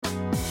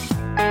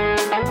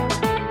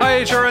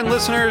HRN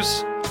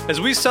listeners.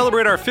 As we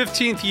celebrate our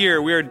 15th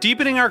year, we are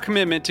deepening our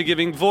commitment to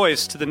giving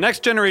voice to the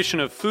next generation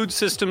of food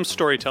systems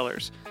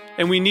storytellers,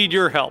 and we need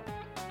your help.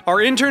 Our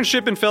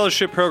internship and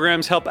fellowship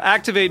programs help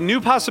activate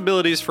new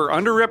possibilities for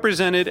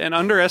underrepresented and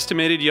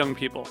underestimated young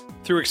people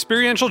through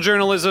experiential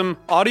journalism,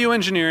 audio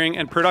engineering,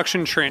 and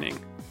production training.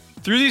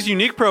 Through these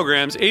unique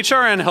programs,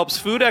 HRN helps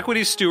food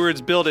equity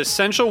stewards build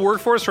essential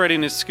workforce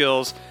readiness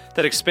skills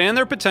that expand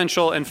their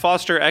potential and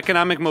foster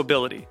economic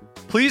mobility.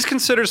 Please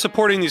consider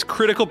supporting these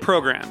critical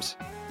programs.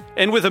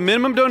 And with a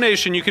minimum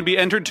donation, you can be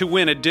entered to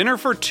win a dinner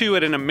for two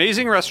at an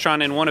amazing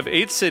restaurant in one of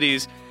 8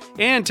 cities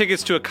and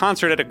tickets to a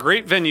concert at a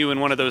great venue in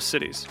one of those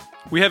cities.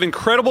 We have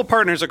incredible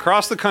partners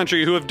across the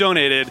country who have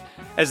donated,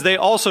 as they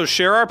also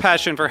share our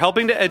passion for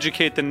helping to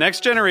educate the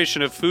next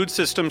generation of food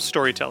systems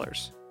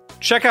storytellers.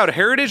 Check out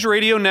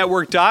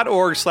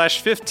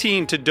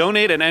heritageradionetwork.org/15 to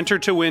donate and enter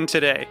to win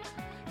today.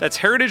 That's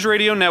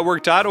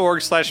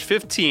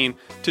heritageradionetwork.org/15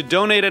 to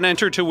donate and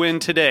enter to win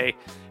today.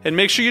 And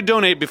make sure you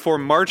donate before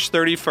March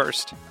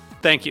 31st.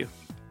 Thank you.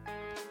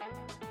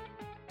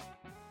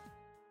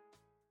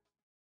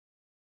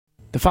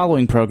 The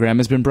following program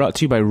has been brought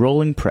to you by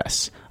Rolling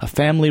Press, a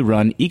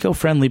family-run,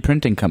 eco-friendly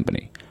printing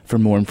company. For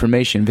more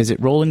information,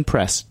 visit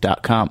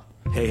rollingpress.com.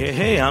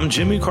 Hey, I'm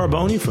Jimmy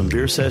Carboni from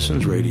Beer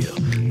Sessions Radio.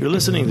 You're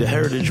listening to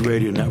Heritage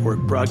Radio Network,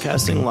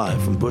 broadcasting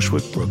live from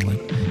Bushwick, Brooklyn.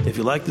 If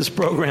you like this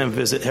program,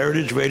 visit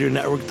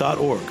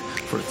heritageradionetwork.org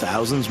for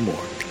thousands more.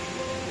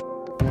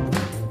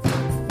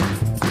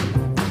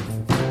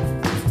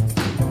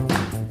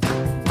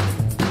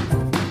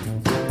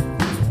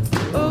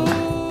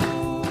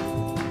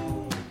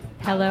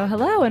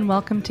 Hello, and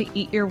welcome to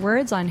Eat Your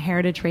Words on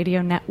Heritage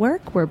Radio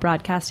Network. We're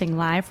broadcasting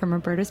live from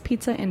Roberta's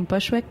Pizza in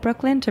Bushwick,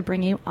 Brooklyn, to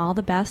bring you all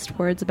the best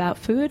words about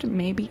food,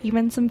 maybe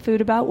even some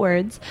food about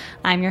words.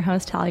 I'm your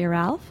host, Talia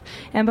Ralph,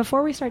 and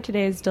before we start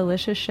today's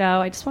delicious show,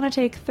 I just want to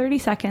take 30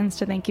 seconds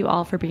to thank you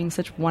all for being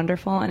such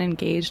wonderful and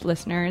engaged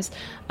listeners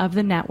of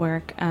the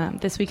network.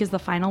 This week is the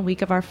final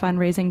week of our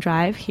fundraising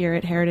drive here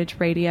at Heritage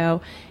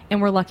Radio,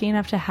 and we're lucky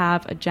enough to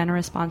have a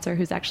generous sponsor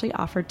who's actually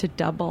offered to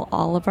double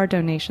all of our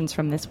donations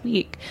from this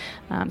week.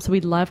 So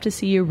we'd love to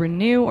see you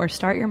renew or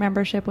start your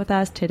membership with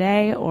us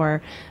today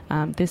or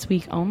this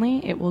week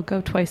only. It will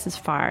go twice as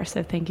far.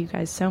 So thank you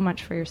guys so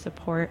much for your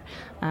support.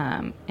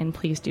 And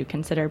please do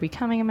consider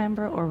becoming a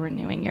member or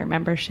renewing your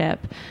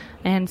membership.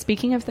 And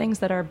speaking of things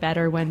that are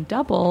better when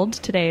doubled,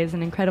 today is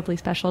an incredibly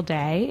special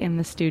day in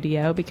the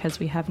studio because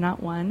we have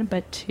not one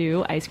but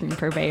 2 ice cream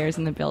purveyors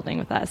in the building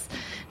with us.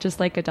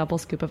 Just like a double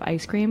scoop of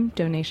ice cream,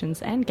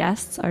 donations and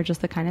guests are just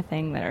the kind of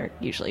thing that are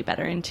usually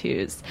better in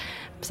 2s.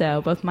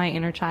 So both my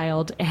inner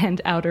child and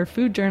outer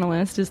food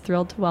journalist is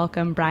thrilled to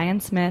welcome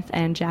Brian Smith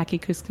and Jackie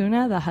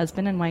Kuskuna, the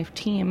husband and wife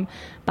team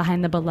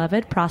behind the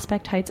beloved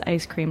Prospect Heights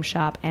ice cream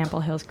shop,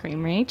 Ample Hills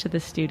Creamery, to the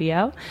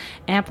studio.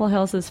 Ample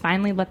Hills has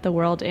finally let the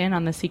world in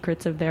on the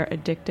secrets of their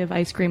addictive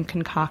ice cream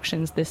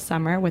concoctions this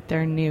summer with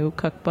their new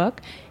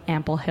cookbook,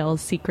 Ample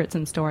Hills Secrets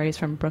and Stories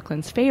from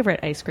Brooklyn's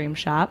favorite ice cream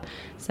shop.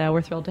 So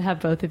we're thrilled to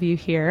have both of you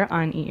here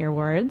on Eat Your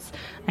Words.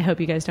 I hope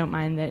you guys don't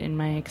mind that in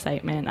my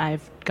excitement,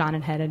 I've gone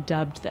ahead and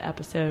dubbed the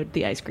episode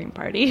The Ice Cream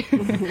Party.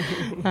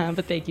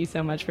 But thank you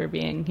so much for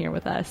being here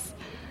with us.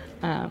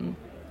 So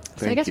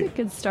I guess we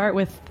could start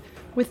with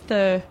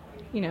the,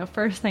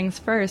 first things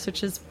first,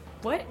 which is,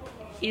 what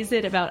is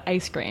it about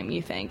ice cream,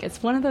 you think?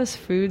 It's one of those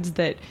foods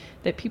that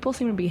people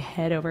seem to be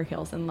head over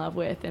heels in love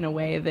with in a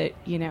way that,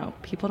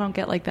 people don't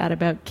get like that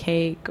about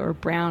cake or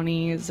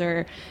brownies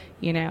or,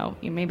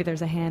 maybe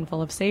there's a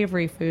handful of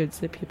savory foods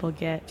that people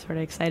get sort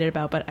of excited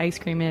about, but ice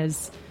cream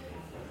is,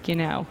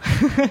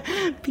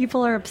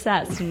 people are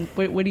obsessed. And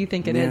what do you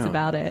think it is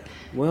about it?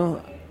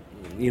 Well,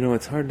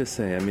 it's hard to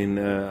say. I mean,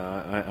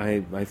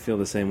 I feel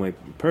the same way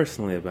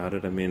personally about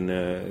it. I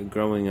mean,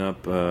 growing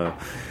up,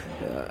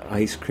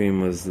 ice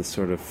cream was the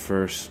sort of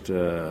first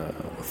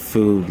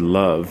food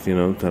love,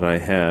 that I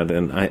had.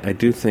 And I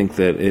do think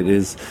that it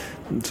is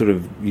sort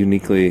of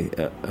uniquely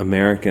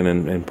American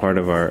and part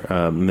of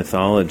our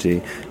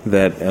mythology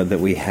that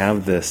we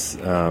have this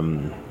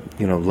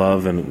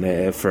love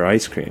and for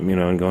ice cream,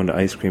 and going to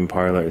ice cream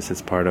parlors.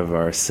 It's part of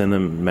our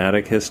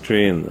cinematic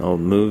history and old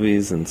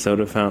movies and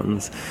soda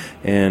fountains.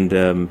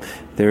 And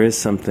there is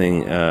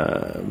something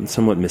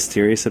somewhat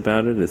mysterious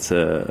about it.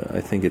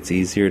 I think it's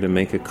easier to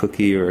make a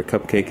cookie or a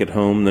cupcake at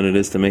home than it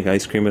is to make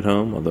ice cream at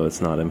home, although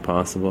it's not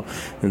impossible.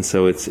 And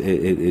so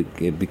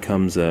it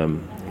becomes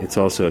it's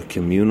also a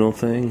communal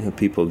thing.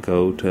 People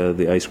go to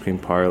the ice cream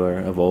parlor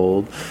of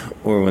old,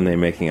 or when they're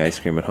making ice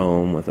cream at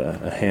home with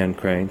a hand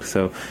crank.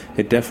 So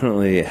it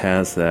definitely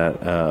has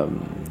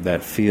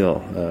that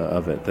feel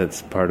of it.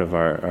 That's part of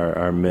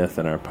our myth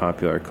and our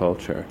popular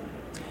culture.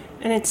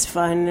 And it's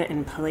fun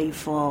and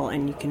playful,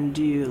 and you can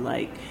do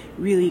like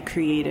really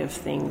creative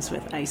things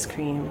with ice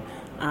cream.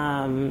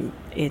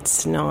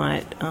 It's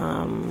not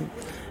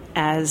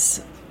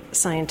as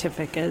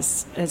scientific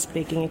as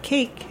baking a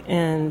cake,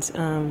 and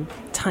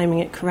timing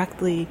it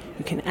correctly.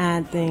 You can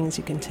add things,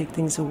 you can take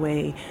things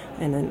away,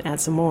 and then add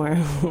some more.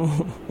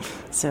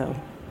 So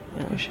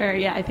For sure.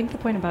 Yeah, I think the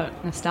point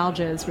about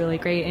nostalgia is really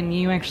great, and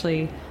you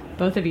actually,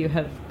 both of you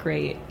have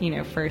great,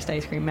 first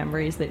ice cream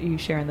memories that you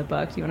share in the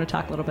book. Do you want to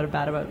talk a little bit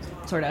about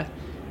sort of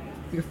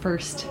your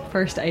first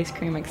ice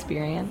cream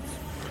experience?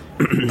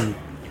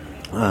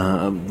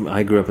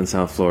 I grew up in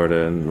South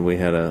Florida, and we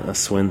had a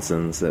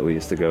Swenson's that we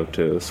used to go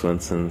to.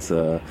 Swenson's,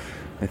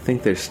 I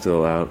think they're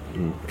still out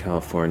in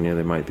California.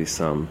 There might be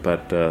some,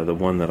 but the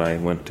one that I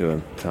went to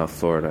in South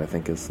Florida, I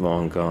think, is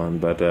long gone.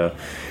 But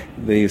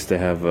they used to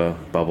have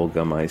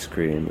bubblegum ice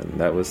cream, and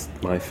that was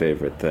my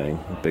favorite thing,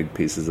 big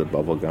pieces of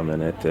bubblegum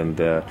in it. And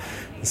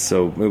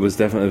so it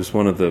was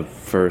one of the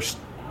first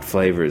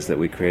flavors that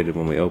we created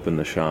when we opened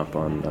the shop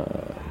on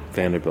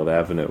Vanderbilt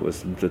Avenue. It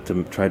was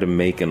to try to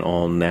make an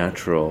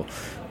all-natural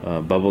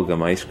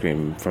bubblegum ice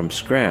cream from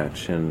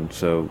scratch. And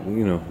so,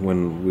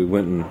 when we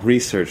went and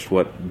researched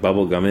what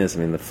bubblegum is,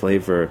 the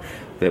flavor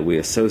that we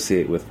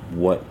associate with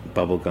what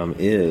bubblegum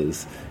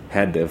is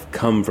had to have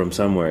come from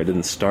somewhere. It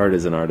didn't start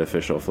as an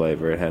artificial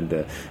flavor. It had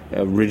to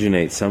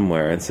originate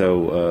somewhere. And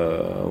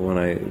so when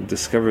I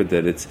discovered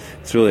that it's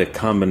really a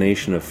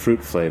combination of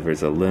fruit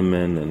flavors, a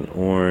lemon and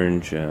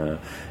orange,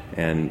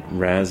 and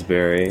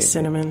raspberry,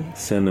 cinnamon,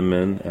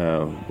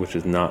 which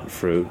is not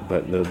fruit,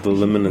 but the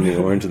lemon and the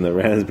orange and the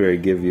raspberry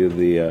give you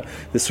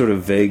this sort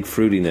of vague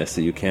fruitiness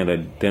that you can't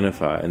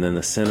identify, and then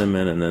the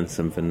cinnamon and then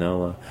some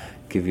vanilla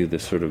give you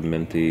this sort of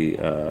minty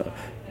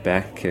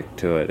back kick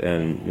to it.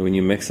 And when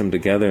you mix them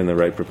together in the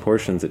right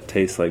proportions, it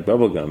tastes like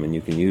bubblegum, and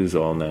you can use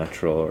all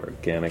natural or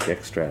organic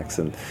extracts.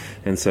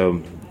 And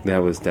so that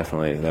was a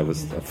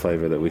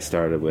flavor that we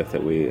started with,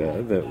 that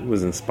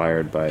was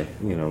inspired by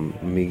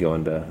me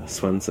going to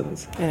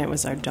Swenson's, and it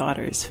was our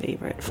daughter's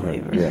favorite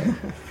flavor. Right, yeah.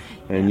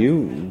 And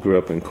you grew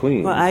up in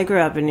Queens. Well, I grew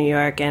up in New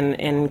York and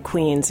in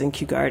Queens and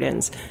Kew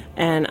Gardens,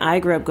 and I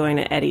grew up going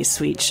to Eddie's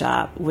Sweet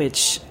Shop,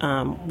 which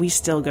we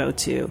still go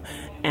to.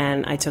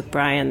 And I took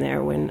Brian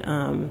there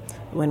when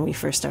we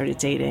first started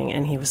dating,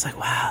 and he was like,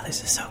 wow,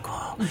 this is so cool.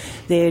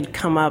 They had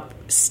come up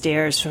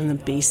stairs from the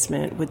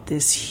basement with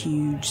this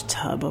huge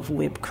tub of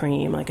whipped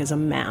cream, like as a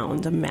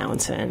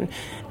mountain.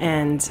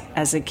 And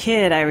as a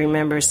kid, I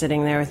remember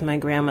sitting there with my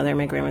grandmother.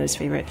 My grandmother's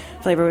favorite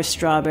flavor was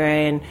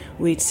strawberry, and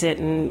we'd sit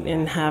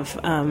and have,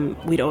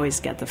 we'd always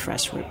get the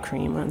fresh whipped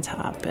cream on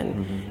top.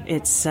 And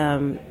it's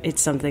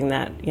something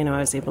that, I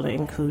was able to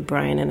include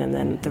Brian in, and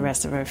then the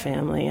rest of our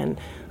family. And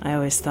I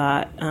always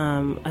thought,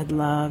 I'd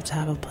love to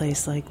have a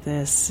place like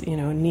this,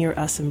 near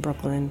us in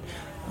Brooklyn.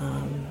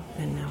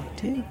 And now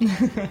we do.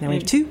 Now we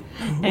have two.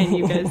 And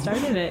you guys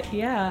started it,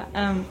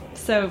 yeah.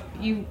 So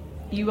you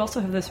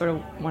also have this sort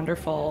of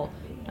wonderful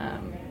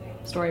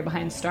story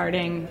behind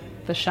starting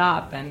the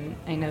shop, and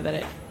I know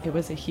that it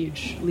was a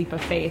huge leap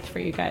of faith for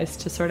you guys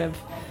to sort of,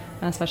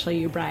 especially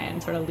you,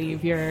 Brian, sort of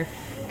leave your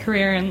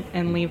career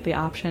and leave the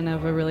option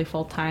of a really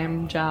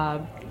full-time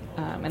job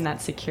and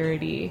that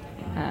security.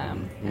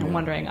 I'm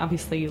wondering,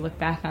 obviously you look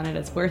back on it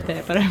as worth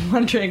it, but I'm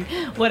wondering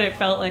what it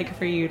felt like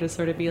for you to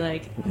sort of be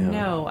like,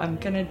 no, I'm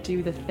going to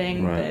do the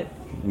thing that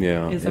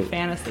is a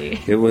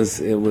fantasy. It was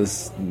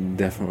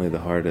definitely the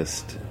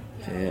hardest.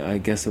 I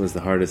guess it was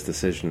the hardest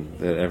decision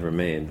that I ever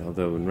made,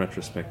 although in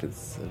retrospect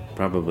it's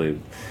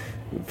probably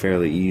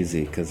fairly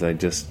easy, because I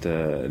just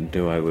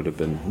knew I would have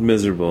been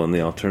miserable in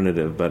the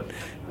alternative. But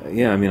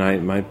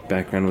my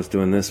background was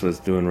doing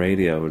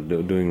radio,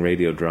 doing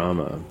radio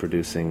drama,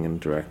 producing and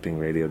directing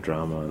radio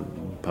drama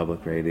on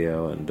public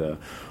radio, and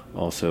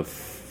also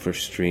for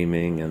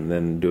streaming, and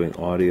then doing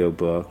audio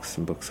books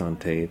and books on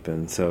tape,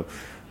 and so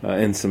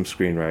and some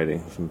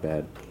screenwriting, some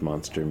bad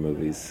monster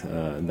movies,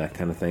 that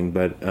kind of thing.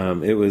 But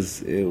it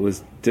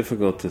was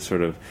difficult to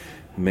sort of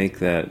make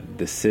that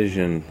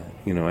decision.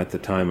 At the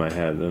time I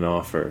had an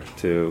offer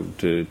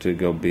to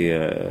go be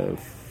a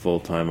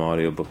full-time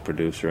audiobook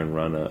producer and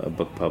run a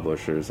book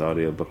publisher's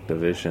audiobook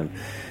division.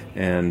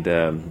 And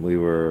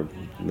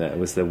that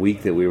was the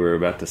week that we were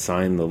about to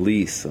sign the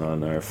lease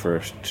on our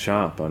first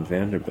shop on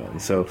Vanderbilt.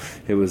 And so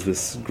it was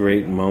this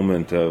great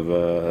moment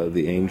of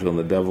the angel and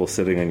the devil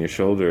sitting on your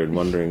shoulder and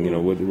wondering,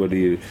 what do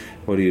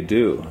you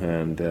do?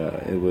 And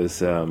it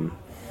was,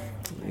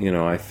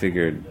 I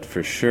figured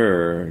for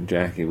sure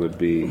Jackie would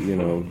be,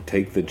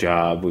 take the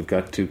job. We've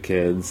got 2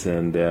 kids,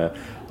 and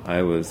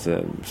I was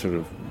sort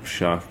of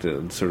shocked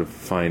to sort of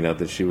find out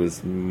that she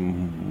was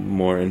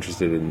more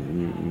interested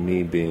in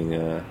me being,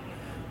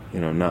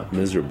 not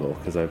miserable,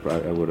 because I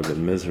would have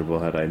been miserable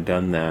had I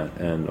done that,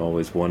 and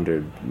always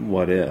wondered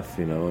what if,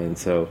 and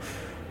so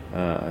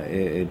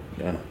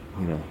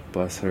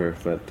bless her,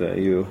 but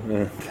you.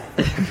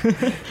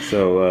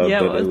 So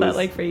what was that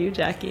like for you,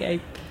 Jackie?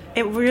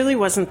 It really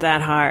wasn't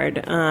that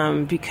hard,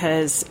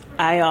 because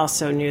I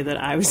also knew that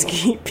I was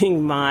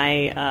keeping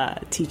my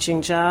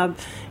teaching job,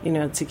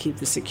 to keep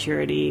the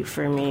security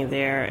for me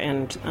there,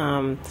 and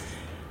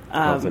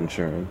health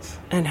insurance.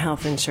 And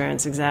health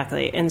insurance,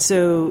 exactly. And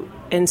so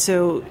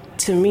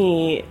to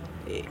me,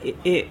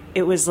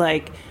 it was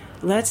like,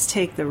 let's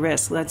take the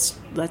risk.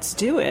 Let's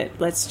do it.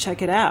 Let's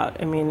check it out.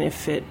 I mean,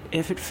 if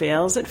it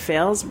fails, it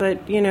fails.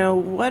 But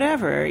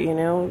whatever.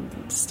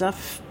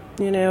 Stuff.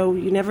 You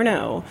never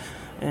know.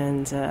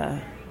 And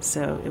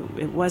So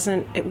it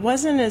wasn't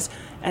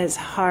as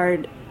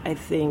hard, I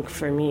think,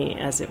 for me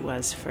as it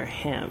was for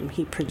him.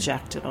 He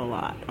projected a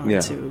lot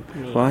onto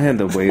me. Well, I had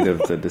the weight of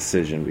the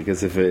decision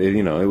because if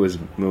it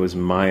was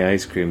my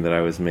ice cream that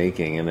I was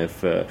making, and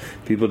if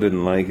people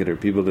didn't like it or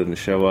people didn't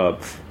show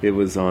up, it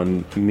was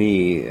on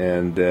me.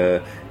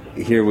 And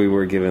here we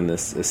were given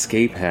this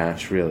escape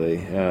hatch, really,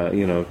 to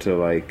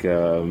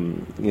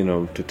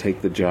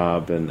take the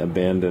job and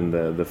abandon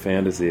the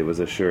fantasy. It was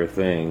a sure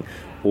thing.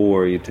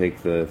 Or you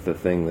take the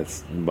thing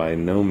that's by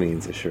no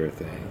means a sure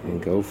thing and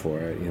go for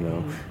it,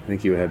 I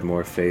think you had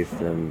more faith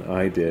than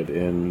I did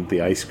in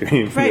the ice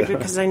cream. Right,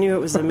 because I knew it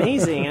was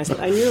amazing.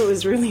 I knew it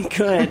was really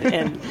good,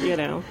 and,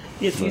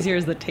 It's easier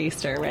as the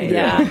taster, right?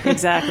 Yeah,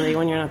 exactly,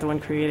 when you're not the one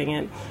creating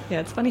it. Yeah,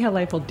 it's funny how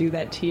life will do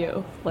that to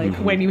you. Like,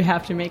 when you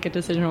have to make a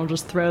decision, it'll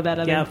just throw that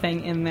other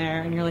thing in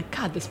there, and you're like,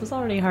 God, this was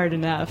already hard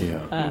enough.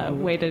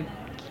 Way to,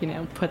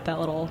 put that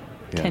little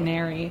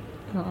canary,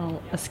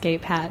 little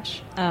escape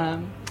hatch.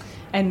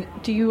 And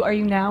are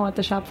you now at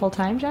the shop full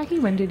time, Jackie?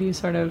 When did you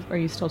are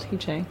you still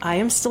teaching? I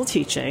am still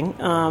teaching.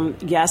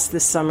 Yes,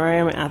 this summer I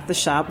am at the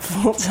shop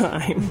full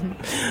time.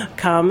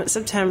 Come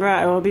September,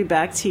 I will be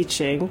back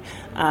teaching.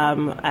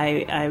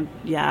 It's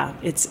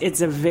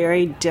a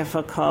very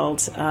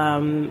difficult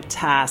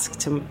task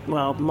to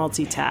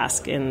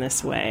multitask in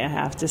this way, I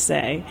have to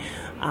say.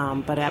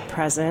 But at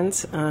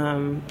present,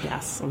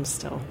 yes, I'm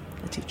still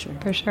a teacher.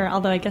 For sure.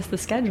 Although I guess the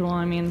schedule,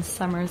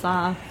 summer's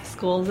off,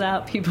 school's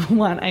out, people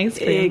want ice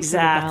cream.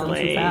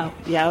 Exactly. So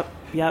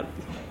Yep.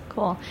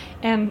 Cool.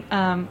 And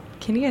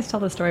can you guys tell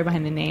the story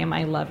behind the name?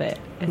 I love it.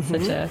 It's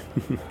such a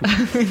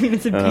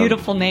it's a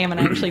beautiful name, and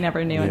I actually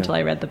never knew until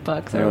I read the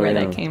books where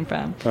that came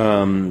from.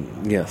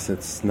 Yes,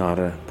 it's not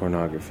a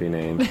pornography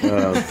name.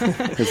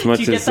 As much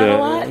Do you as get that a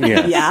lot?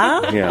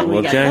 Yeah. We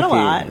Well, get that a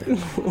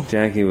lot.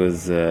 Jackie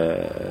was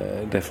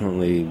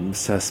definitely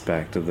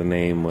suspect of the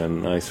name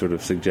when I sort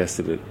of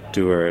suggested it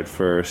to her at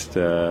first,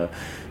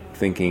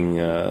 thinking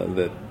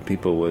that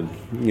people would,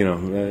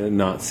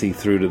 not see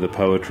through to the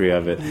poetry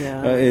of it.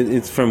 Yeah.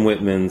 It's from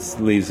Whitman's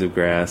Leaves of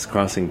Grass,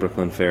 Crossing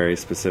Brooklyn Ferry,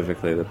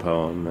 specifically the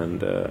poem,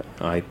 and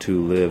I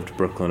too lived,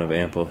 Brooklyn of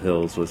ample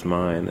hills was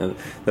mine. And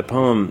the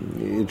poem,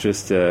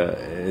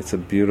 it's a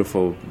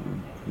beautiful,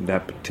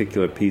 that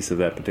particular piece of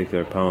that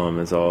particular poem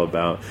is all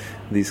about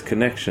these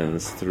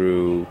connections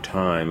through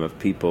time of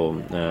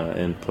people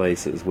and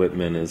places.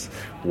 Whitman is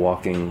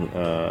walking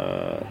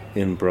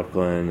in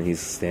Brooklyn. He's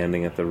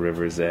standing at the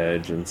river's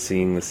edge and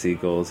seeing the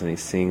seagulls, and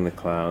he's seeing the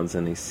clouds,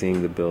 and he's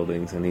seeing the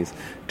buildings, and he's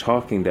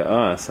talking to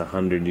us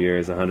 100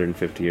 years,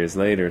 150 years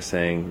later,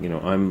 saying,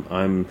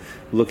 I'm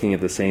looking at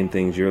the same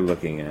things you're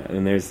looking at.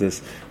 And there's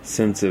this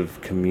sense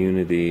of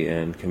community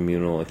and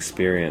communal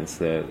experience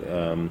that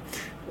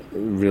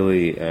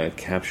really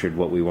captured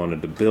what we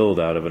wanted to build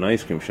out of an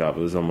ice cream shop. It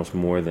was almost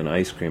more than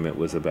ice cream. It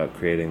was about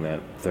creating that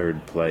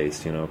third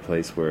place, a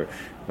place where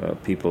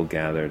people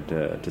gathered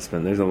to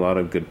spend. There's a lot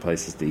of good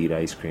places to eat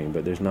ice cream,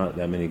 but there's not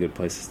that many good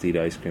places to eat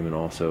ice cream and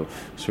also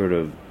sort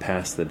of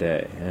pass the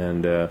day.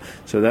 And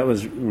so that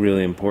was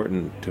really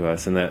important to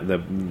us, and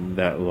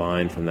that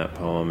line from that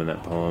poem, and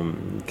that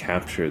poem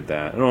captured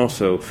that. And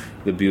also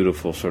the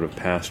beautiful sort of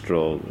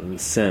pastoral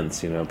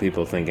sense.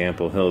 People think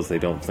Ample Hills, they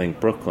don't think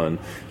Brooklyn,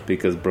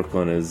 because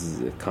Brooklyn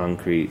is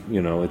concrete,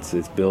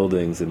 it's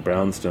buildings and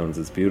brownstones,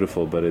 it's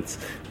beautiful, but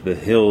the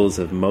hills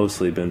have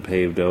mostly been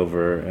paved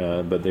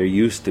over, but there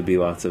used to be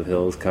lots of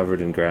hills covered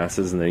in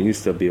grasses, and there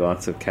used to be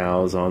lots of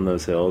cows on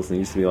those hills, and there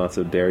used to be lots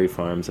of dairy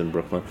farms in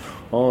Brooklyn.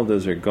 All of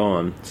those are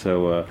gone,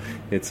 so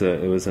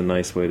it was a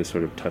nice way to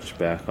sort of touch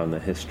back on the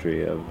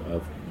history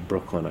of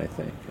Brooklyn, I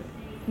think.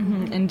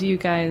 Mm-hmm. And do you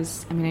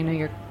guys, I know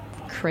you're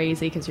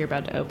crazy because you're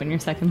about to open your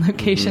second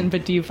location,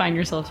 but do you find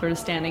yourself sort of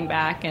standing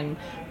back and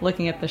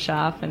looking at the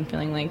shop and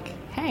feeling like,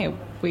 hey,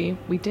 we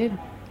did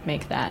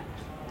make that?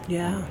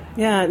 Yeah.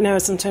 No,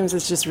 sometimes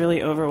it's just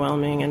really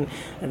overwhelming, and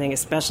I think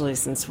especially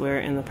since we're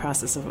in the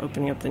process of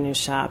opening up the new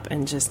shop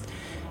and just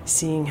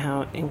seeing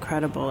how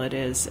incredible it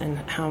is and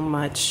how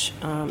much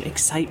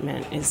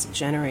excitement is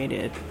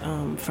generated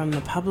from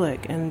the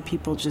public and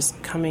people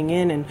just coming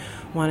in and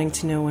wanting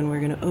to know when we're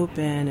going to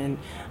open,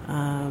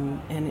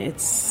 and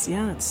it's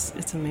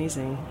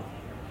amazing.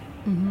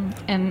 Mm-hmm.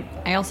 And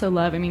I also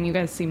love, you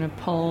guys seem to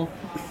pull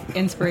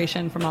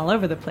inspiration from all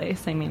over the place.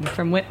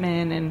 From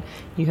Whitman, and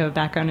you have a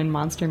background in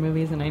monster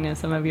movies, and I know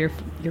some of your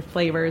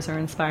flavors are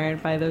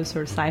inspired by those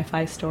sort of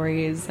sci-fi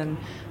stories, and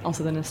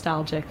also the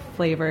nostalgic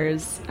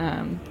flavors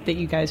that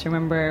you guys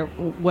remember.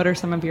 What are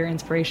some of your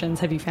inspirations?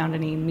 Have you found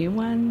any new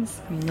ones?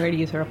 Where do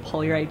you sort of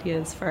pull your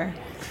ideas for?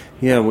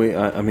 Yeah,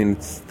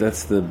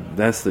 that's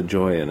the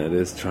joy in it,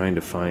 is trying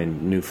to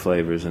find new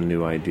flavors and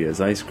new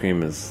ideas. Ice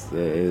cream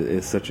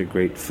is such a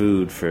great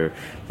food for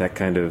that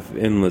kind of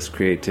endless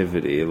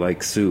creativity,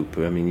 like soup.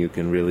 You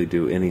can really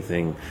do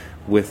anything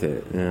with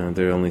it.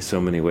 There are only so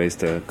many ways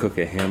to cook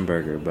a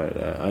hamburger, but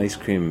ice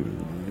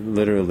cream,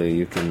 literally,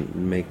 you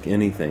can make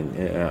anything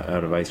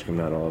out of ice cream.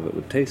 Not all of it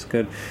would taste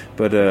good,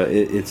 but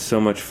it's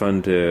so much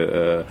fun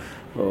to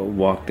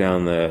walk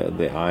down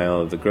the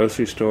aisle of the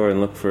grocery store and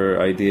look for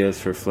ideas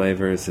for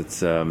flavors. It's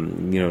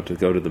to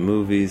go to the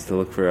movies to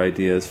look for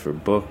ideas for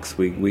books.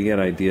 We get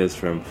ideas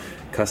from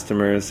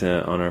customers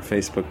on our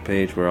Facebook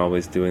page. We're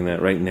always doing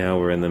that. Right now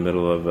we're in the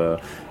middle of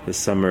the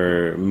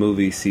summer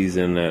movie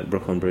season at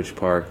Brooklyn Bridge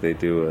Park. They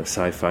do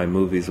sci-fi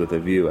movies with a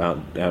view,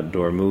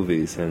 outdoor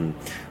movies. And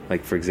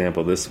like, for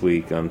example, this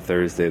week on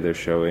Thursday they're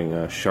showing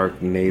a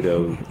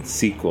Sharknado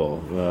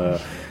sequel.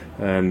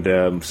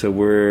 So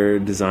we're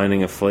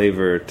designing a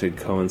flavor to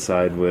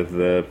coincide with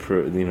the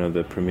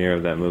premiere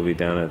of that movie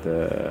down at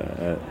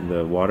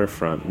the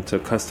waterfront. And so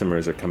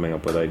customers are coming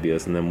up with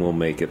ideas, and then we'll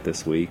make it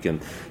this week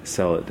and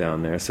sell it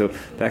down there. So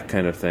that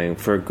kind of thing.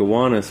 For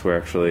Gowanus, we're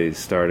actually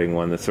starting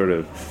one that's sort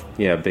of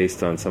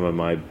based on some of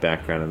my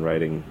background in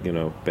writing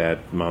bad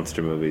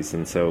monster movies,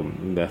 and so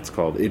that's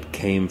called It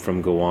Came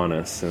from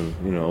Gowanus.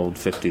 And old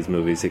 50s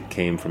movies, It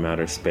Came from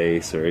Outer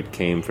Space, or It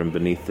Came from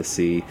Beneath the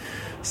Sea.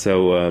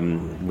 So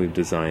we've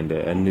designed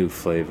a new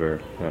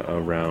flavor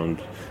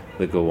around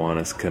the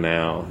Gowanus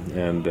Canal,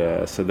 and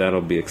so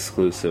that'll be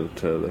exclusive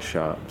to the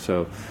shop.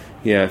 So,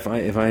 if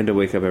I had to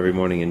wake up every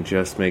morning and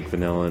just make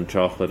vanilla and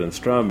chocolate and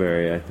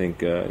strawberry, I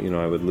think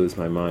I would lose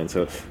my mind.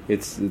 So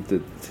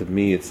to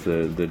me, it's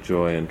the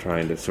joy in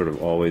trying to sort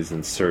of always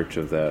in search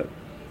of that,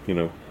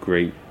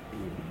 great,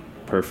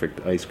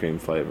 perfect ice cream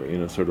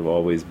flavor. Sort of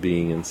always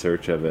being in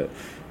search of it.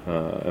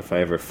 If I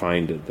ever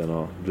find it, then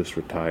I'll just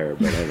retire.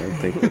 But I don't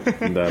think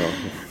that'll.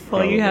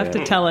 Well, you have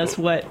to tell us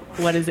what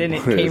is in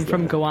It Came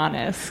from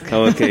Gowanus.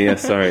 Oh, okay. Yeah,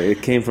 sorry.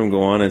 It Came from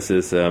Gowanus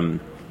is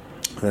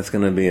that's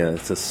going to be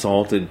it's a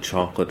salted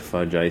chocolate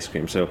fudge ice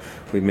cream. So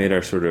we made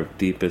our sort of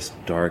deepest,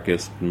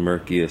 darkest,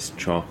 murkiest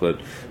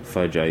chocolate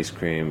fudge ice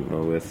cream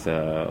with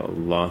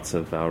lots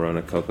of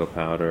Valrhona cocoa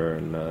powder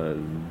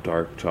and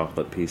dark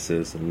chocolate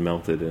pieces and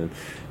melted in,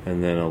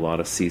 and then a lot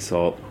of sea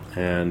salt.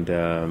 And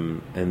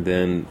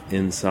then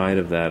inside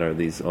of that are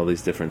all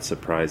these different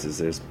surprises.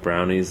 There's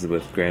brownies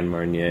with Grand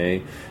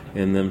Marnier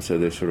in them, so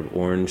there's sort of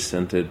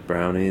orange-scented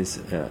brownies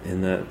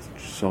in that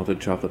salted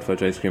chocolate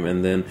fudge ice cream.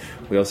 And then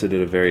we also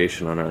did a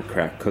variation on our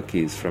crack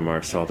cookies from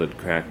our salted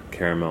crack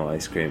caramel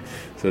ice cream.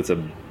 So it's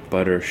a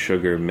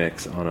butter-sugar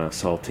mix on a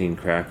saltine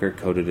cracker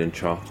coated in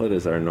chocolate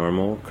is our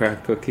normal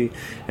crack cookie.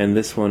 And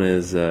this one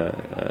is,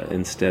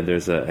 instead,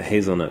 there's a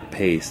hazelnut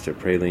paste or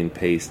praline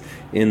paste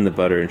in the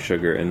butter and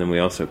sugar, and then we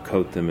also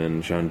coat them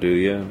in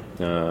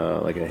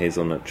gianduja, like a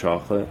hazelnut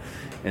chocolate.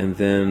 And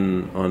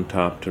then on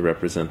top, to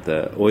represent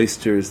the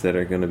oysters that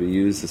are going to be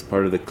used as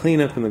part of the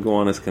cleanup in the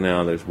Gowanus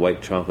Canal, there's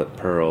white chocolate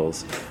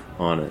pearls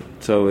on it.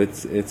 So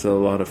it's a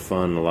lot of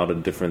fun, a lot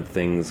of different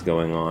things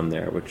going on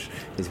there, which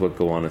is what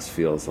Gowanus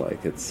feels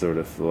like. It's sort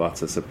of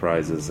lots of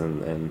surprises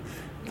and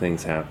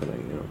things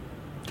happening,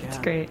 It's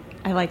great.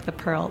 I like the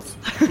pearls.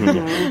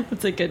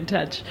 That's a good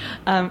touch.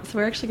 So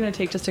we're actually going to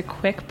take just a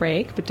quick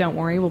break, but don't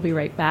worry, we'll be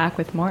right back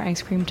with more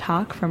ice cream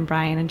talk from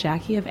Brian and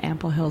Jackie of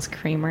Ample Hills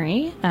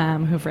Creamery,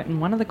 who've written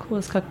one of the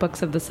coolest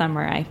cookbooks of the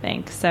summer, I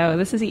think. So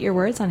this is Eat Your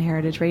Words on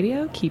Heritage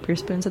Radio. Keep your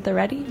spoons at the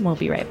ready. We'll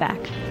be right back.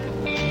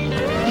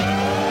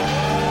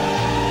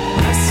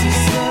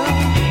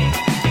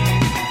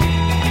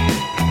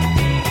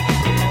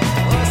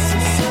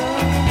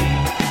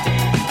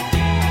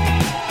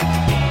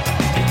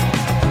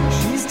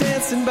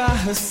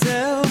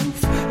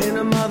 Herself in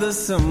a mother's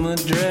summer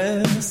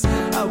dress.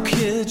 Oh,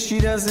 kid, she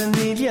doesn't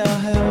need your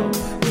help.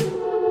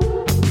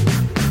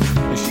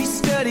 She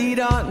studied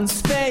art in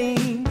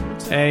Spain.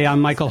 Hey, I'm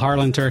Michael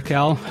Harlan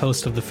Turkel,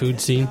 host of The Food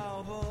Scene.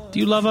 Do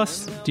you love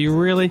us? Do you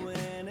really?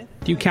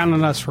 Do you count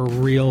on us for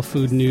real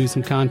food news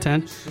and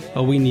content?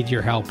 Well, we need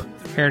your help.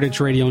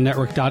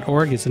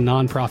 HeritageRadioNetwork.org is a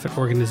nonprofit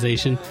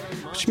organization,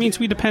 which means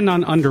we depend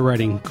on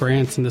underwriting,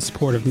 grants, and the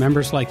support of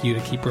members like you to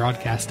keep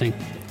broadcasting.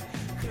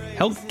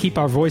 Help keep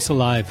our voice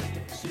alive.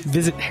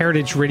 Visit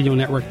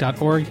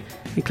HeritageRadioNetwork.org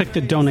and click the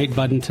donate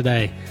button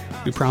today.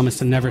 We promise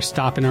to never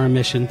stop in our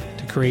mission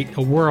to create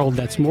a world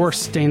that's more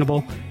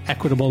sustainable,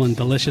 equitable, and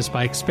delicious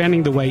by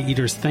expanding the way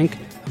eaters think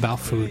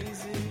about food.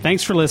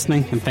 Thanks for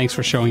listening, and thanks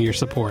for showing your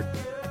support.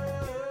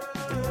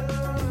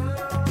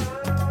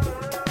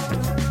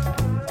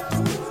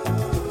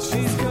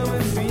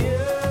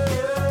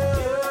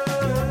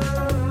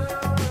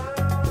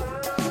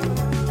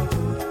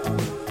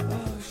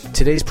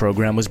 Today's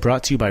program was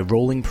brought to you by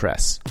Rolling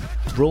Press.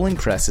 Rolling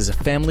Press is a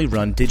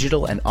family-run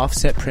digital and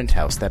offset print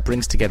house that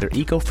brings together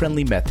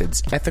eco-friendly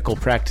methods, ethical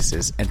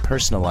practices, and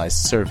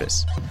personalized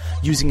service.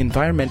 Using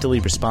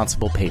environmentally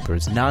responsible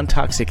papers,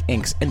 non-toxic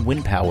inks, and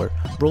wind power,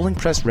 Rolling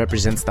Press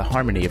represents the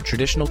harmony of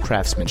traditional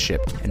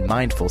craftsmanship and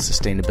mindful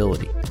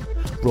sustainability.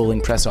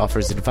 Rolling Press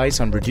offers advice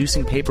on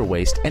reducing paper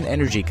waste and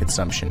energy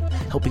consumption,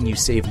 helping you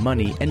save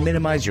money and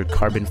minimize your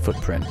carbon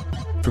footprint.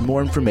 For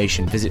more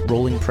information, visit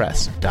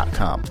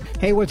rollingpress.com.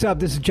 Hey, what's up?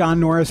 This is John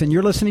Norris, and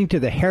you're listening to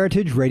the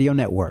Heritage Radio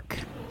Network.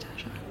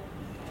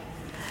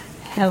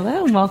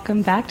 Hello and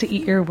welcome back to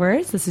Eat Your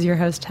Words. This is your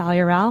host,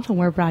 Talia Ralph, and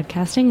we're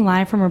broadcasting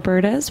live from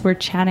Roberta's. We're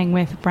chatting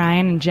with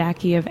Brian and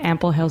Jackie of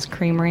Ample Hills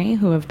Creamery,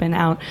 who have been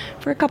out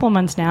for a couple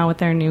months now with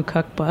their new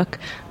cookbook,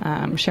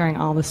 sharing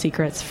all the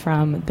secrets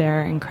from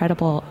their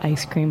incredible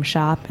ice cream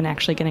shop and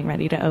actually getting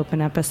ready to open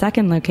up a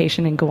second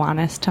location in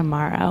Gowanus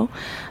tomorrow.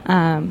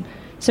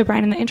 So,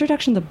 Brian, in the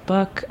introduction of the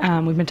book,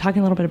 we've been talking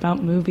a little bit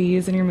about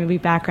movies and your movie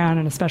background,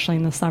 and especially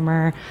in the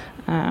summer,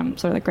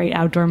 sort of the great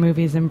outdoor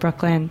movies in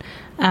Brooklyn.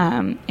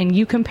 And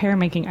you compare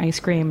making ice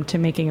cream to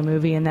making a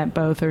movie, and that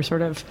both are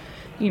sort of,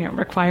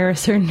 require a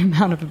certain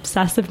amount of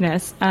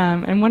obsessiveness.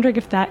 I'm wondering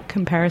if that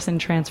comparison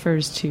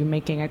transfers to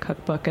making a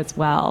cookbook as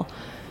well.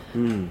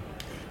 Yeah,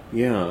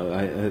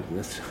 yeah,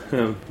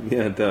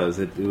 it does.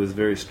 It was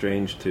very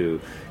strange to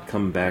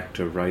come back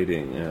to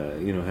writing,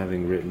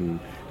 having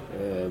written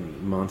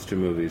monster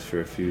movies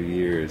for a few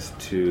years,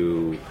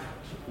 to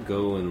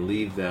go and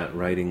leave that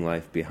writing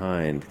life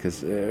behind,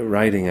 because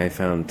writing I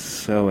found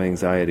so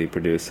anxiety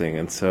producing,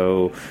 and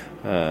so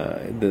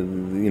at the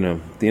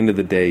end of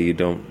the day you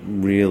don't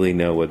really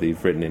know whether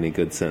you've written any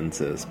good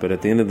sentences, but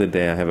at the end of the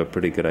day I have a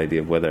pretty good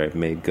idea of whether I've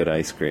made good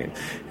ice cream,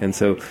 and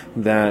so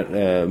that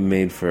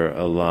made for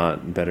a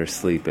lot better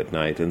sleep at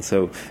night. And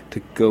so to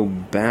go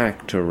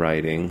back to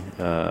writing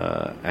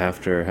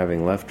after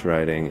having left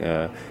writing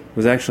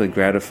was actually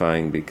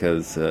gratifying,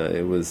 because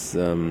it was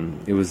a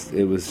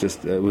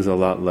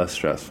lot less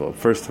stressful.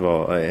 First of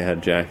all, I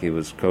had Jackie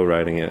was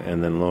co-writing it,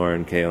 and then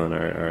Lauren Kalin,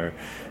 our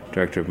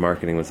director of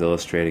marketing, was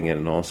illustrating it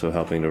and also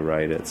helping to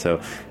write it.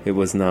 So it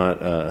was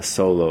not a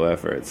solo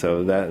effort.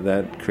 So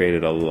that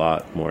created a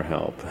lot more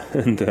help.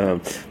 And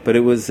but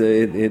it was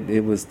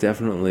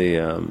definitely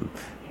a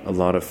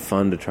lot of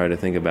fun to try to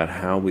think about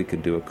how we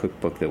could do a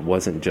cookbook that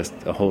wasn't just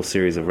a whole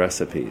series of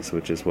recipes,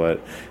 which is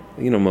what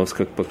most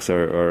cookbooks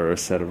are a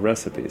set of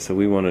recipes. So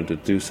we wanted to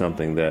do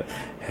something that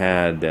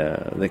had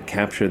that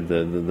captured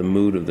the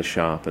mood of the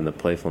shop and the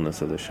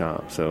playfulness of the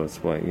shop. So it's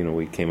why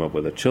we came up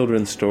with a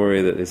children's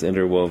story that is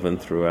interwoven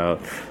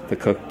throughout the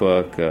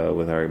cookbook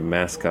with our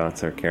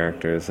mascots, our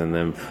characters, and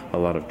then a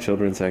lot of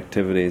children's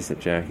activities that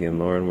Jackie and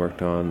Lauren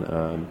worked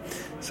on.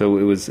 So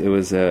it was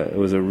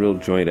a real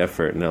joint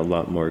effort, and a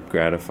lot more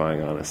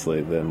gratifying,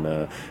 honestly,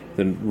 than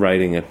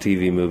writing a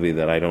TV movie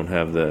that I don't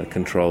have the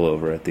control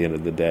over at the end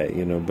of the day.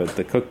 But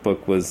the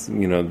cookbook was,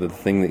 the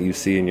thing that you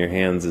see in your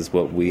hands is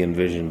what we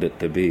envisioned it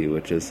to be,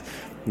 which is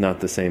not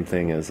the same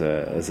thing as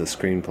a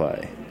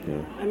screenplay.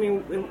 I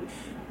mean,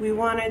 we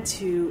wanted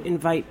to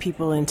invite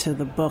people into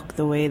the book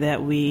the way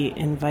that we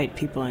invite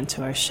people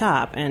into our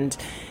shop, and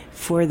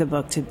for the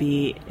book to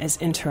be as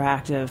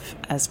interactive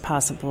as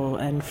possible,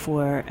 and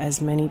for as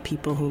many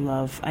people who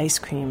love ice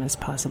cream as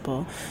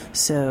possible.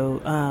 So,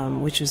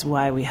 which is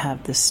why we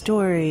have the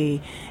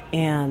story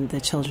and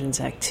the children's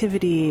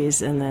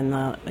activities, and then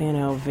the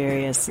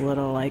various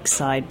little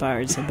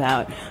sidebars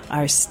about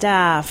our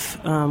staff,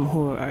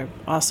 who are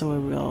also a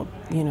real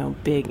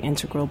big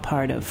integral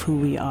part of who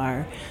we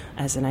are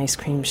as an ice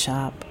cream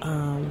shop.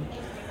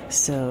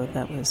 So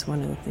that was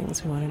one of the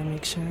things we wanted to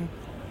make sure.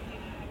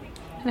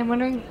 And I'm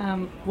wondering,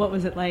 what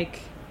was it like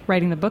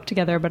writing the book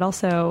together, but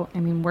also,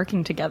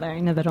 working together? I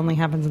know that only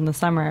happens in the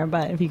summer,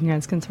 but if you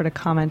guys can sort of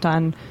comment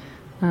on...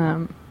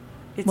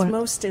 It's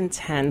most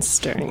intense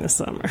during the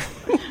summer.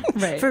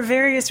 Right. For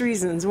various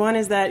reasons. One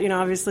is that,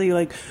 obviously,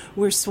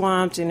 we're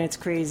swamped and it's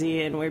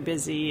crazy and we're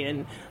busy,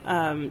 and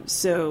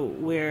so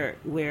we're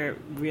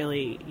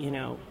really,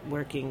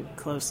 working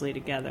closely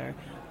together.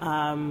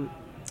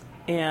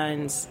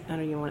 And I don't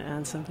know, you want to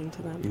add something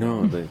to that?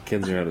 No, the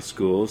kids are out of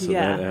school, so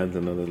that adds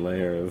another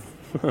layer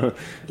of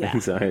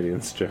anxiety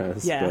and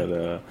stress. Yeah.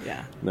 But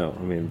no,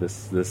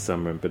 this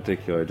summer in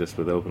particular, just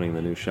with opening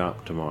the new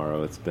shop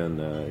tomorrow, it's been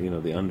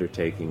the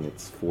undertaking.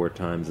 It's 4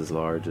 times as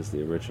large as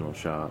the original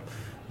shop.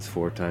 It's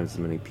 4 times as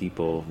many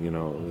people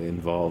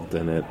involved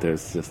in it.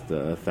 There's just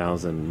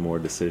 1,000 more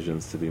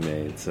decisions to be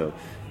made. So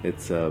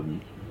it's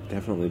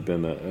definitely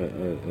been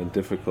a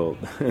difficult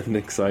and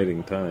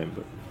exciting time.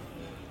 But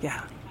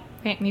yeah.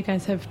 Right, and you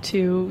guys have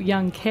 2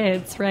 young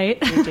kids,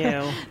 right? We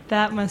do.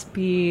 That must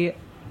be,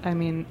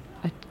 a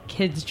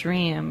kid's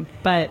dream.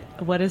 But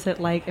what is it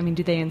like?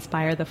 Do they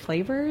inspire the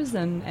flavors?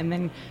 And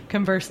then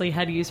conversely,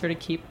 how do you sort of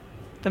keep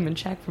them in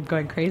check from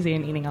going crazy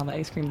and eating all the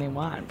ice cream they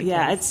want?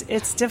 Because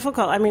it's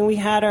difficult. We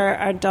had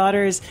our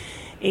daughter's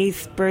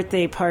 8th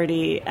birthday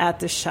party at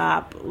the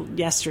shop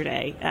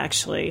yesterday,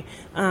 actually,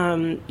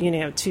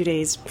 2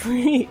 days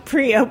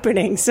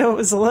pre-opening, so it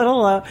was a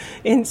little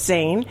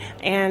insane,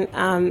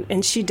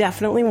 and she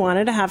definitely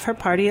wanted to have her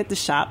party at the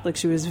shop.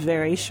 She was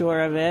very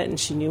sure of it, and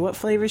she knew what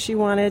flavor she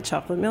wanted: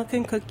 chocolate milk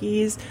and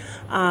cookies.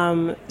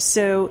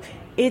 So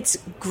it's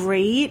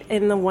great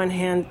in the one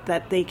hand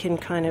that they can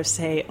kind of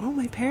say, oh,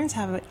 my parents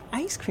have an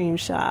ice cream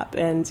shop.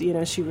 And,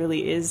 she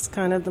really is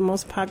kind of the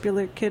most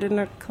popular kid in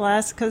her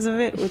class because of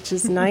it, which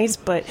is nice.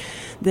 But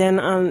then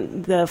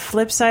on the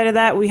flip side of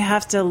that, we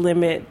have to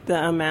limit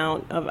the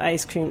amount of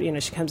ice cream.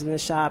 She comes in the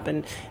shop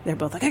and they're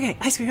both like, okay,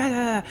 ice cream,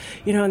 and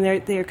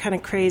they're kind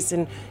of crazy.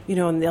 And,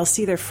 and they'll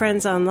see their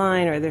friends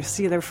online or they'll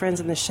see their friends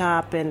in the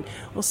shop. And,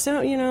 well,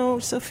 so,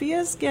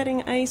 Sophia's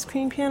getting ice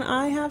cream. Can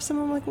I have some?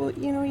 I'm like, well,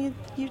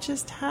 you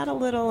just had a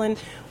little, and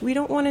we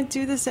don't want to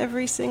do this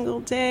every single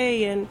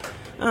day. And,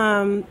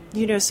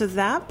 so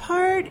that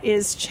part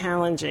is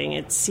challenging.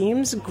 It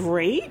seems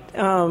great,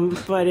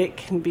 but it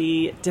can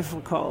be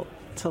difficult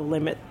to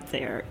limit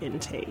their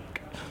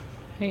intake.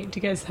 Hey,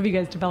 have you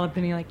guys developed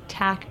any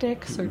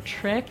tactics or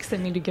tricks? I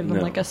need to give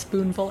them a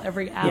spoonful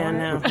every hour.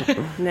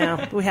 Yeah,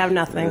 no, we have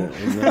nothing.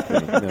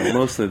 Nothing. No,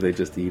 mostly they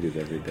just eat it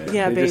every day.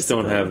 Yeah, they just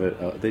don't have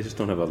it. They just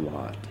don't have a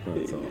lot.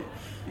 That's all.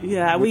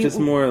 Yeah, which is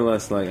more or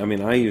less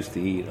I used to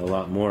eat a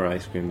lot more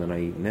ice cream than I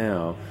eat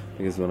now,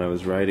 because when I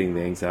was writing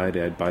The Anxiety,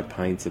 I'd buy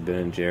pints of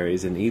Ben &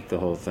 Jerry's and eat the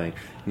whole thing.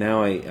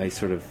 Now I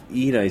sort of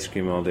eat ice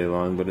cream all day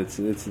long, but it's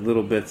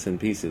little bits and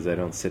pieces. I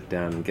don't sit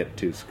down and get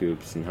 2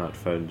 scoops and hot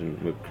fudge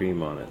and whipped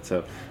cream on it.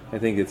 So I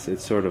think it's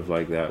sort of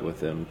like that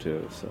with them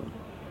too. So.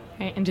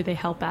 And do they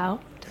help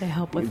out? Do they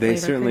help with They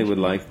flavor certainly creation? would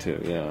like to,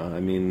 yeah.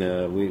 I mean,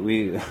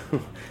 we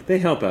they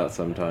help out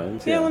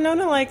sometimes. Yeah, well,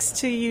 Nona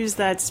likes to use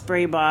that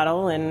spray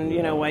bottle and,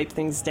 wipe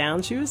things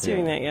down. She was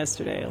doing that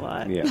yesterday a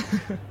lot. Yeah.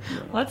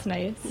 Well, that's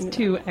nice.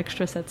 2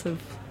 extra sets of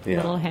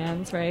little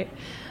hands, right?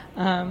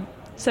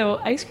 So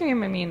ice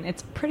cream,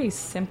 it's pretty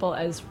simple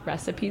as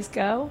recipes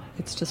go.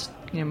 It's just,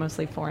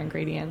 mostly 4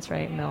 ingredients,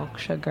 right? Milk,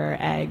 sugar,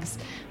 eggs,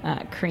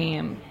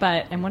 cream.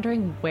 But I'm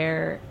wondering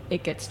where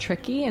it gets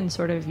tricky, and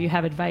sort of you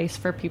have advice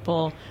for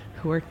people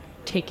who are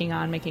taking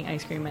on making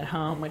ice cream at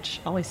home, which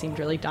always seemed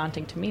really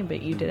daunting to me,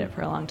 but you did it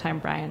for a long time,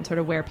 Brian, sort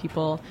of where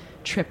people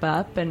trip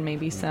up and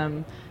maybe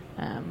some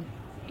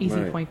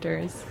easy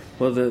pointers.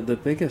 Well, the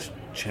biggest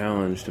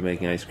challenge to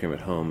making ice cream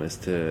at home is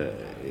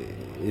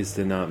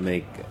to not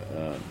make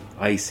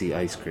icy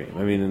ice cream.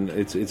 I mean,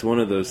 it's one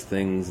of those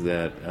things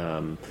that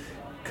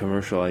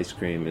commercial ice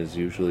cream is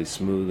usually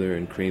smoother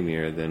and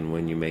creamier than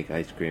when you make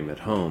ice cream at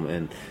home.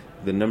 And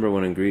the number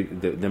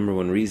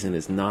one reason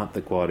is not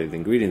the quality of the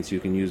ingredients.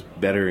 You can use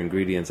better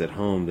ingredients at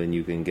home than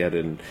you can get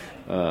in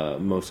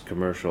most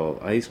commercial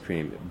ice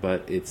cream,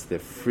 but it's the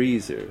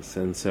freezers.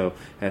 And so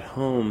at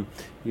home,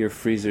 your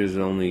freezers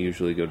only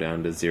usually go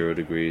down to 0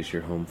 degrees,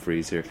 your home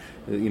freezer.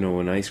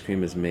 When ice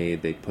cream is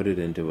made, they put it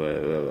into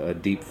a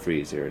deep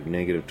freezer,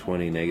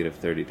 -20,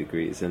 -30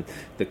 degrees. And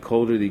the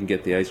colder you can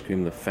get the ice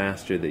cream, the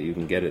faster that you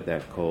can get it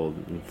that cold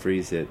and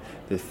freeze it,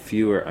 the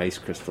fewer ice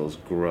crystals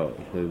grow,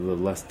 the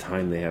less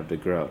time they have to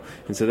grow.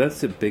 And so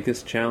that's the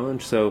biggest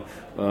challenge. So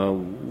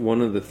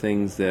one of the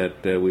things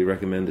that we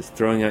recommend is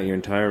throwing out your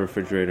entire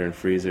refrigerator and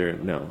freezer.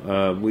 No,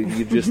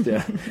 you just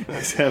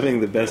is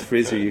having the best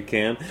freezer you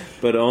can,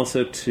 but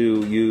also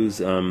to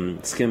use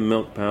skim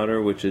milk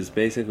powder, which is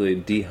basically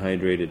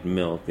dehydrated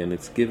milk, and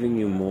it's giving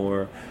you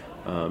more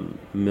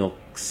milk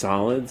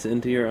solids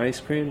into your ice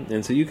cream.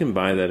 And so you can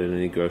buy that at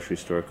any grocery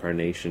store.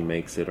 Carnation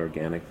makes it.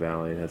 Organic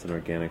Valley has an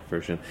organic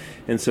version.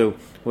 And so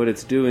what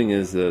it's doing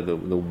is the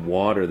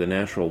water, the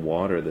natural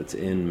water that's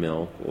in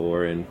milk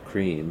or in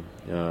cream,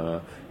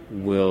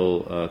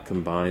 will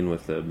combine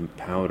with the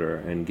powder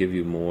and give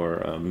you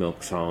more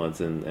milk solids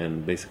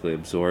and basically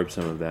absorb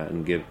some of that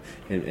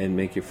and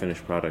make your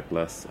finished product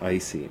less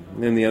icy.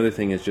 And the other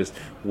thing is just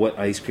what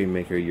ice cream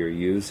maker you're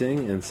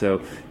using. And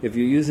so if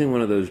you're using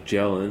one of those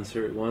gel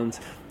insert ones,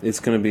 it's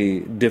going to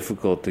be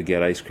difficult to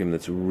get ice cream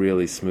that's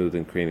really smooth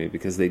and creamy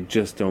because they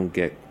just don't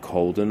get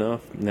cold enough.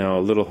 Now,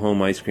 a little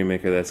home ice cream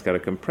maker that's got a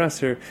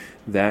compressor,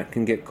 that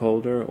can get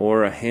colder,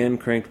 or a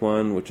hand-cranked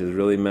one, which is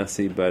really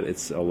messy, but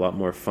it's a lot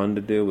more fun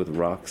to do with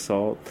rock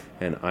salt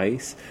and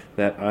ice.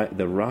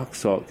 The rock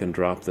salt can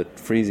drop the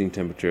freezing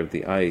temperature of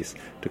the ice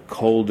to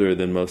colder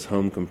than most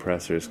home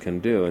compressors can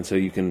do. And so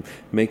you can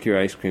make your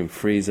ice cream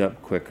freeze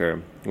up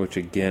quicker, which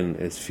again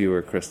is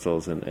fewer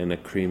crystals and a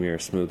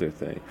creamier, smoother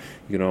thing.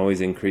 You can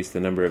always increase the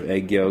number of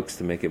egg yolks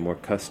to make it more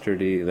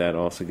custardy. That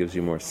also gives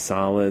you more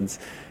solids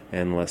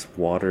and less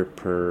water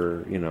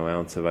per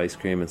ounce of ice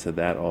cream, and so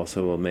that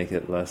also will make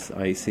it less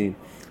icy.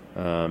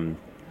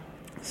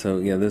 So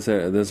yeah, those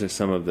are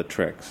some of the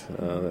tricks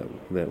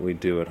that we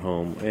do at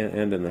home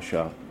and in the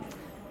shop.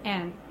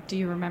 And do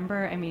you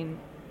remember? I mean,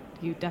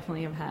 you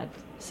definitely have had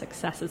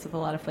successes with a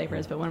lot of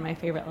flavors, but one of my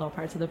favorite little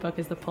parts of the book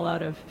is the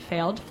pullout of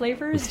failed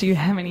flavors. Do you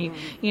have any,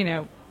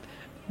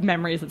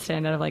 memories that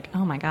stand out of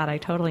oh my God, I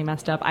totally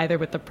messed up either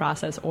with the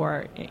process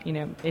or,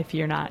 if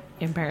you're not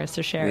embarrassed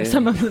to share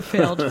some of the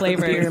failed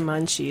flavors. Beer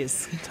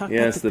munchies.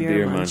 Yes, the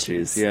beer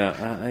munchies.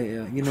 Yeah,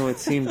 it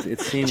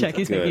seemed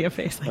Jackie's good. making a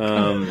face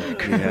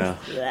yeah.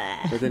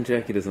 But then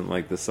Jackie doesn't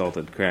like the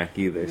salted crack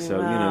either, so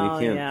you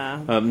can't.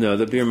 Yeah. No,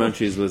 the beer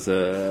munchies was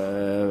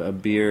a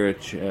beer,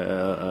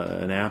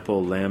 an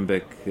apple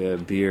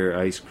lambic beer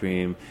ice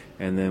cream.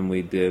 and then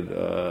we did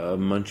a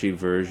munchy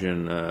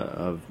version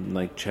of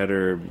like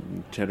cheddar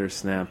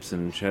snaps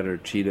and cheddar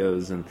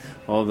Cheetos, and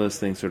all those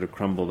things sort of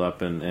crumbled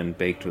up and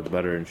baked with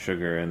butter and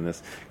sugar, and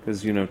this,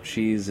 because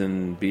cheese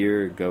and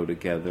beer go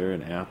together,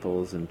 and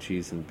apples and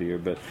cheese and beer,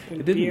 but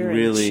it didn't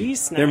really.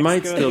 There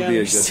might still be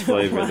a good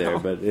flavor there,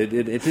 but it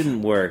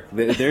didn't work.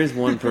 There's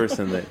one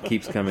person that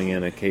keeps coming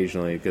in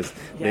occasionally because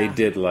they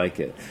did like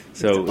it.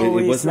 So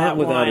it was not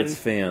without its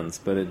fans,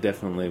 but it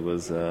definitely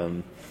was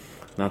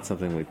not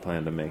something we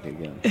plan to make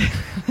again.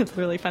 It's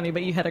really funny,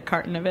 but you had a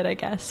carton of it, I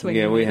guess.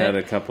 Yeah, we had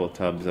a couple of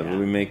tubs of it.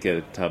 We make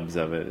tubs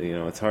of it.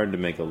 It's hard to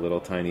make a little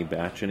tiny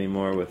batch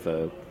anymore with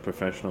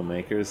professional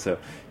makers, so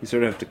you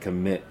sort of have to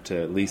commit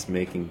to at least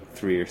making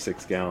 3 or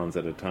 6 gallons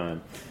at a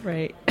time.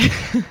 Right.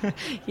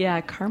 Yeah,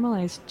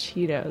 caramelized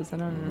Cheetos. I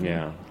don't know.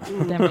 Yeah.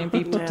 That might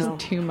be just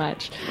too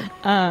much.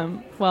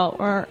 Well,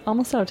 we're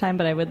almost out of time,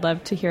 but I would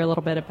love to hear a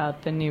little bit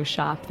about the new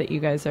shop that you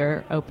guys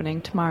are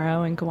opening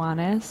tomorrow in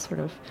Gowanus, sort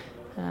of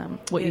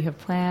what you have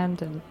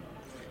planned. And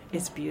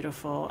it's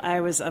beautiful. I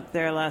was up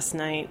there last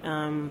night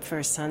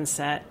for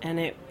sunset, and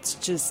it's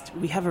just,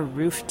 we have a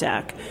roof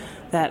deck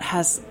that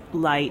has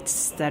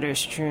lights that are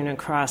strewn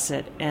across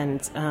it,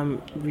 and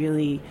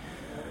really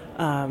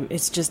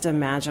it's just a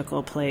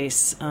magical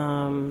place.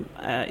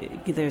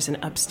 There's an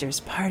upstairs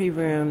party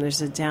room,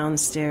 there's a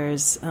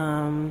downstairs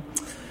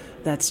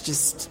that's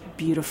just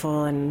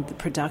beautiful, and the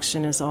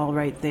production is all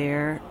right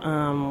there.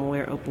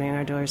 We're opening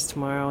our doors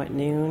tomorrow at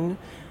noon.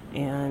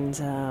 And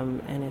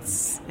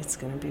it's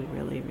going to be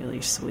really,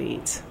 really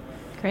sweet.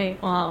 Great.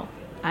 Well,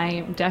 I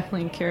am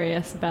definitely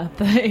curious about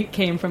the It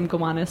Came from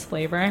Gowanus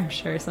flavor. I'm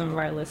sure some of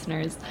our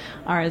listeners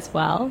are as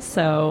well.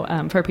 So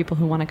for people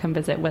who want to come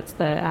visit, what's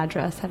the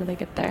address? How do they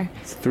get there?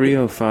 It's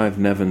 305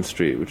 Nevin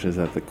Street, which is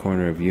at the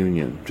corner of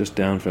Union, just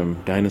down from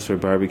Dinosaur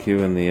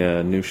Barbecue and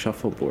the new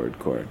shuffleboard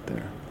court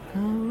there. Oh,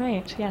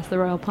 right. Yes, the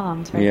Royal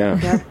Palms, right? Yeah.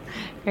 Yep.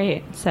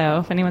 Great. So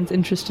if anyone's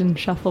interested in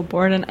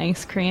shuffleboard and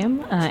ice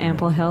cream,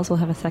 Ample Hills will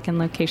have a second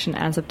location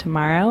as of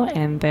tomorrow,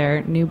 and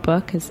their new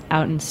book is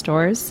out in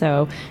stores.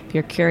 So if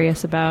you're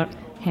curious about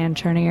hand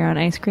churning your own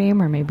ice cream,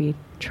 or maybe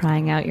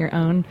trying out your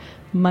own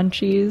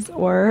munchies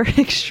or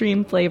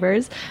extreme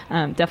flavors,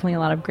 definitely a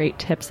lot of great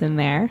tips in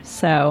there.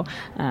 So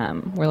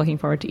we're looking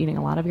forward to eating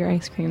a lot of your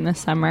ice cream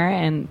this summer,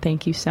 and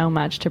thank you so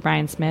much to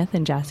Brian Smith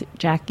and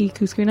Jackie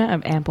Kuskuna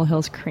of Ample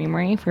Hills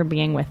Creamery for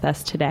being with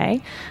us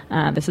today.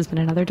 This has been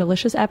another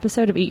delicious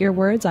episode of Eat Your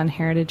Words on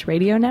Heritage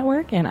Radio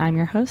Network, and I'm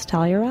your host,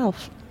 Talia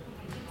Ralph.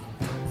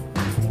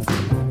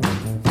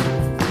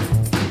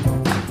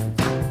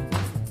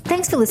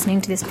 Thanks for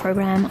listening to this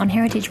program on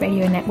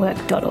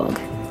heritageradionetwork.org.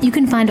 You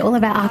can find all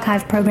of our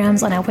archive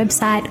programs on our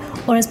website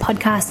or as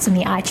podcasts in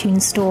the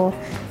iTunes Store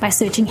by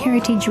searching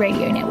Heritage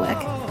Radio Network.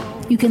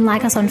 You can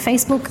like us on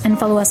Facebook and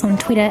follow us on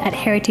Twitter at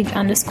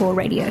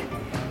 @heritage_radio.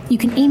 You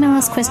can email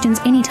us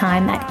questions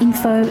anytime at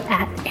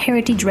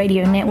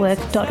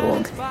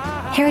info@heritageradionetwork.org.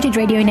 Heritage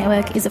Radio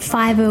Network is a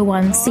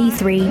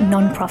 501c3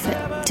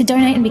 non-profit. To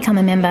donate and become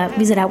a member,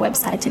 visit our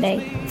website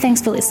today.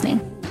 Thanks for listening.